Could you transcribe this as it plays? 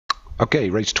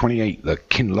Okay, race 28, the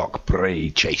Kinloch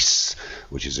Brae chase,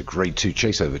 which is a grade 2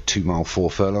 chase over 2 mile 4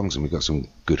 furlongs, and we've got some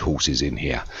good horses in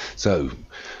here. So,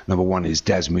 number 1 is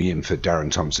Dasmuyin for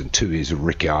Darren Thompson, 2 is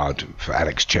Ricard for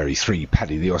Alex Cherry, 3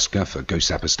 Paddy the Oscar for Ghost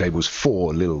Sapper Stables,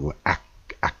 4 Little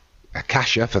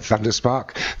Akasha for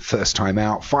Thunderspark, first time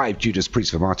out, 5 Judas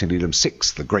Priest for Martin Leadham,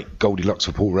 6 The Great Goldilocks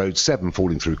for Paul Rhodes, 7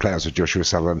 Falling Through Clouds for Joshua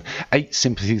Sutherland, 8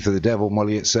 Sympathy for the Devil,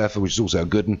 Molly at Surfer, which is also a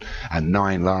good one, and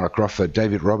 9 Lara Croft for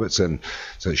David Robertson.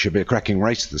 So it should be a cracking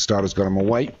race. The starter's got him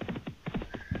away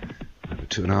over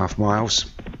 2.5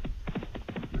 miles.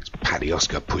 It's Paddy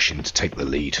Oscar pushing to take the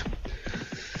lead.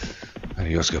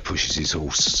 Paddy Oscar pushes his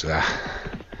horse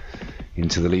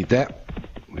into the lead there,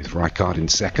 with Ricard in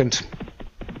second.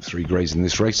 3 greys in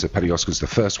this race, so Paddy Oscar's the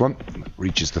first one,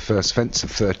 reaches the first fence of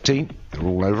 13, they're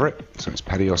all over it, so it's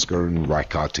Paddy Oscar and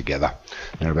Ricard together.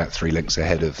 They're about 3 lengths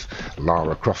ahead of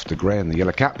Lara Croft, the grey and the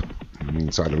yellow cap, and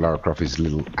inside of Lara Croft is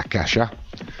Little Akasha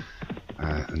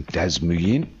and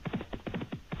Dasmuyin.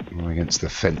 Against the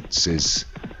fence is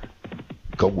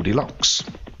Goldilocks,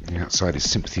 the outside is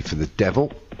Sympathy for the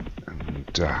Devil,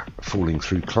 and Falling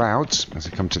Through Clouds as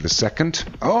they come to the second.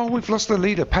 Oh, we've lost the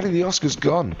leader, Paddy the Oscar's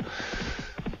gone.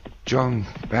 John,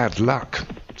 bad luck.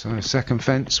 So second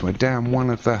fence, we're down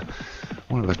one of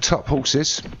the top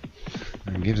horses,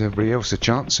 and gives everybody else a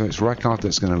chance. So it's Ricard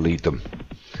that's going to lead them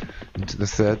into the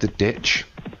third, the ditch.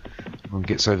 Everyone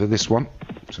gets over this one.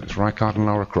 So it's Ricard and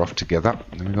Lara Croft together.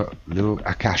 Then we've got Little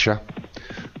Akasha.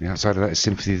 The outside of that is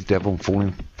Sympathy of the Devil and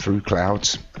Falling Through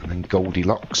Clouds, and then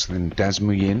Goldilocks, then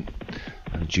Dasmuyin,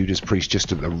 and Judas Priest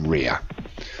just at the rear.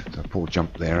 So a poor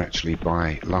jump there actually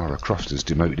by Lara Croft has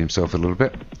demoted himself a little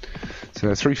bit. So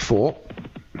they're 3-4.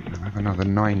 They'll have another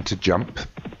 9 to jump.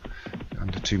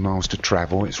 Under 2 miles to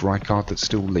travel. It's Ricard that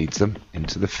still leads them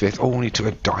into the 5th. Oh, he took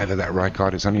a dive of that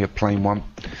Ricard. It's only a plain one.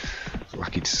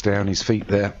 Lucky to stay on his feet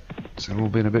there. It's all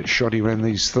been a bit shoddy around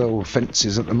these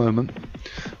fences at the moment.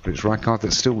 But it's Ricard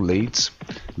that still leads.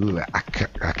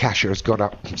 Akasha has got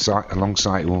up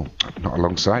alongside, well, not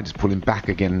alongside, he's pulling back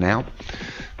again now.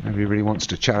 Nobody really wants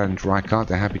to challenge Ricard.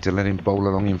 They're happy to let him bowl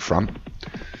along in front.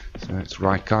 So it's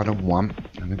Ricard on 1,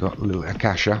 and they've got Little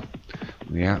Akasha.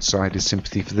 On the outside is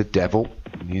Sympathy for the Devil,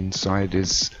 and the inside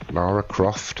is Lara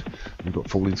Croft. We've got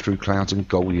Falling Through Clouds and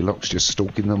Goldilocks just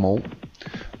stalking them all.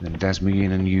 And then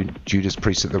Dasmuyin and Judas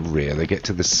Priest at the rear. They get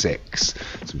to the 6.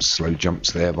 Some slow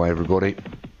jumps there by everybody.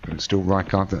 But it's still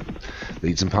Ricard that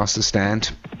leads them past the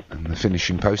stand and the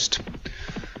finishing post.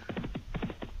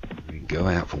 We go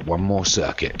out for one more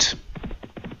circuit.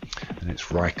 And it's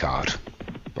Ricard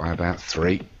by about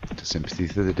 3 to Sympathy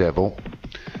for the Devil.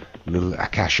 Little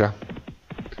Akasha.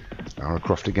 Lara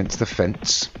Croft against the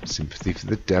fence. Sympathy for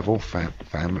the Devil.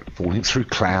 Falling Through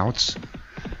Clouds.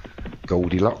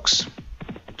 Goldilocks.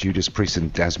 Judas Priest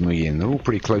and Dasmuyin. They're all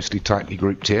pretty closely, tightly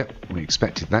grouped here. We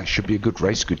expected that. Should be a good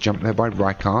race. Good jump there by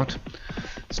Ricard.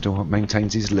 Still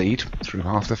maintains his lead through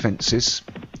half the fences.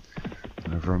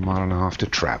 Over 1.5 miles to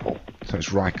travel. So it's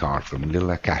Ricard from Little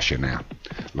Akasha now.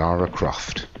 Lara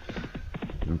Croft.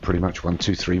 And pretty much 1,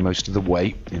 2, 3 most of the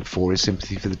way. In 4 is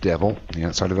Sympathy for the Devil. The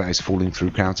outside of that is Falling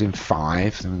Through Clouds in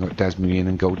 5. Then we've got Dasmuyin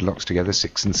and Goldilocks together,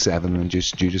 6 and 7, and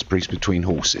just Judas Priest between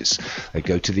horses. They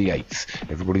go to the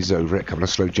 8th. Everybody's over it. A couple of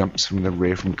slow jumps from the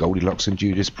rear from Goldilocks and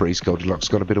Judas Priest. Goldilocks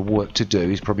got a bit of work to do.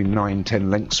 He's probably 9, 10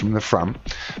 lengths from the front,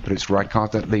 but it's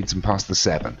Ricard that leads them past the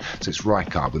 7. So it's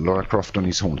Ricard with Lara Croft on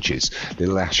his haunches.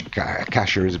 Little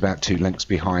Akasha is about 2 lengths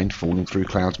behind. Falling Through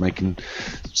Clouds making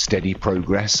steady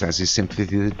progress, as is Sympathy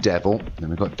the Devil. Then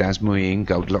we've got Dasmuyin,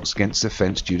 Goldilocks against the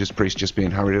fence, Judas Priest just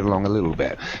being hurried along a little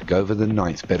bit. Go over the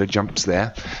 9th, better jumps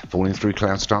there. Falling Through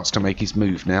Clouds starts to make his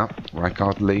move now.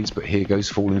 Ricard leads, but here goes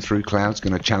Falling Through Clouds,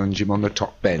 going to challenge him on the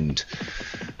top bend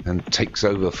and takes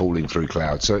over Falling Through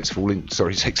Clouds. So it's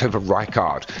takes over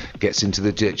Ricard, gets into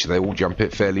the ditch. They all jump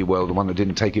it fairly well. The one that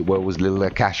didn't take it well was Little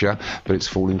Akasha, but it's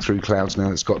Falling Through Clouds now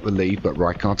that's got the lead, but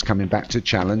Ricard's coming back to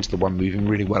challenge. The one moving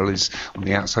really well is on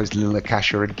the outside is Little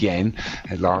Akasha again.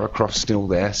 Lara Croft's still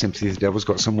there. Sympathy of the Devil's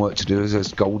got some work to do, as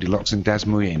there's Goldilocks and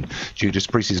Dasmuyin. Judas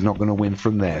Priest is not going to win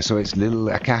from there, so it's Little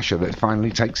Akasha that finally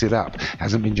takes it up.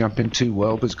 Hasn't been jumping too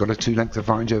well, but it's got a 2-length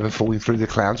advantage over Falling Through the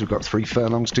Clouds. We've got 3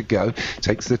 furlongs to go.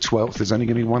 Takes the 12th. There's only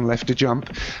going to be 1 left to jump,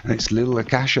 and it's Little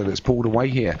Akasha that's pulled away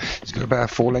here. He's got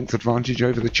about a 4-length advantage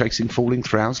over the chasing Falling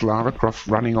Clouds. Lara Croft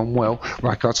running on well.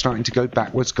 Ricard starting to go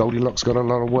backwards. Goldilocks got a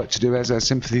lot of work to do, as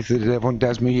Sympathy for the Devil and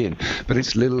Dasmuyin, but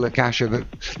it's Little Akasha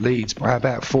that leads by by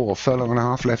about 4. Furlong and a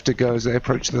half left to go as they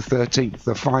approach the 13th,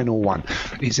 the final one.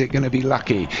 Is it going to be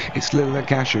lucky? It's Little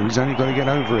Akasha. He's only got to get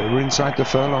over it. We're inside the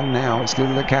furlong now. It's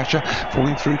Little Akasha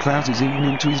falling through clouds. He's eating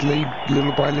into his lead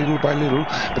little by little by little.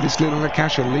 But it's Little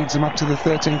Akasha leads them up to the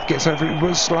 13th, gets over it. It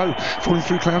was slow. Falling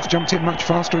through clouds, jumped in much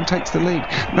faster and takes the lead.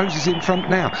 Nose is in front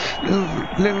now.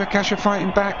 Little Akasha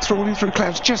fighting back, falling through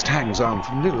clouds, just hangs on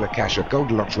from Little Akasha.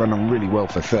 Goldilocks run on really well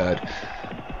for third.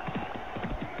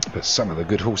 But some of the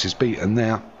good horses beaten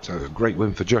now. So a great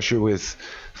win for Joshua with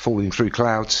Falling Through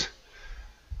Clouds.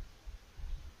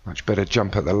 Much better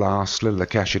jump at the last. Little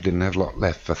Akasha didn't have a lot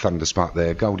left for Thunderspark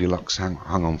there. Goldilocks hung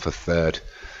on for third.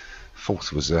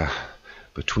 Fourth was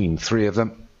between three of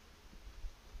them.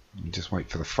 You just wait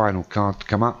for the final card to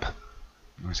come up.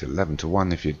 Nice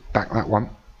 11-1 if you back that one.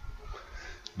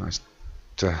 Nice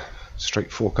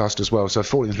straight forecast as well. So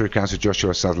Falling Through Clouds,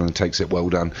 Joshua Sutherland takes it. Well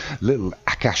done. Little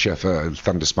Akasha for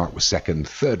Thunderspark was second.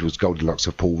 Third was Goldilocks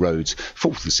for Paul Rhodes.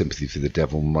 Fourth was Sympathy for the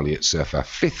Devil, Molly at Surfer.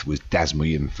 Fifth was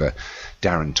Dasmuyin for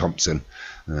Darren Thompson.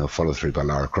 And they'll follow through by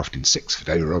Lara Croft in sixth for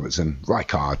David Robertson.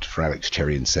 Ricard for Alex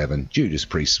Cherry in seven. Judas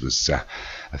Priest was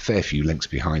a fair few lengths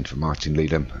behind for Martin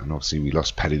Leadham. And obviously we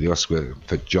lost Paddy the Oscar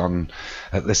for John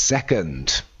at the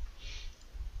second.